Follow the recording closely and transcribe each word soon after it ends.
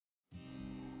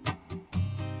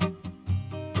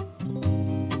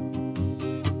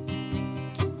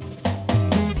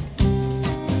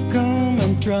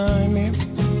try me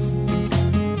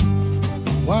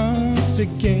once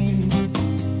again.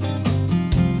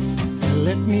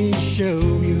 Let me show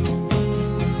you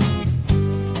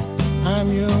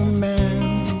I'm your man.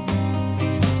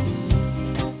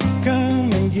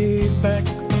 Come and give back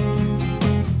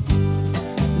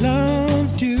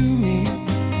love to me.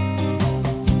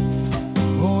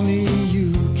 Only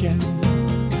you can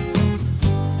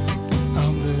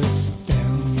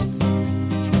understand.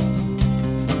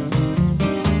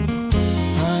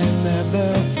 I never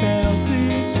felt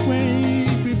this way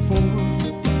before.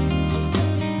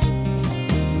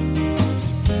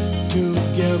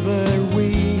 Together we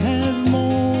have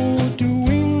more to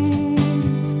win.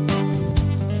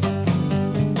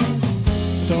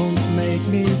 Don't make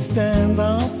me stand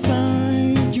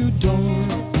outside your door.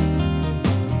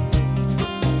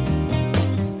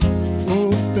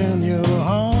 Open your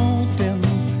heart and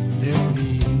let me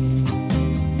in.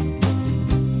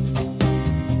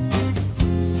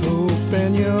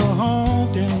 Open your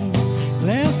heart and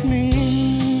let me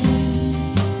in.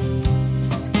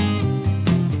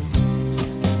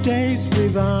 Days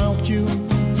without you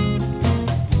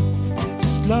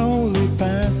slowly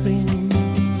passing.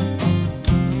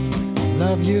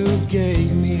 Love you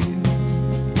gave me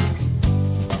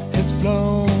has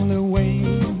flown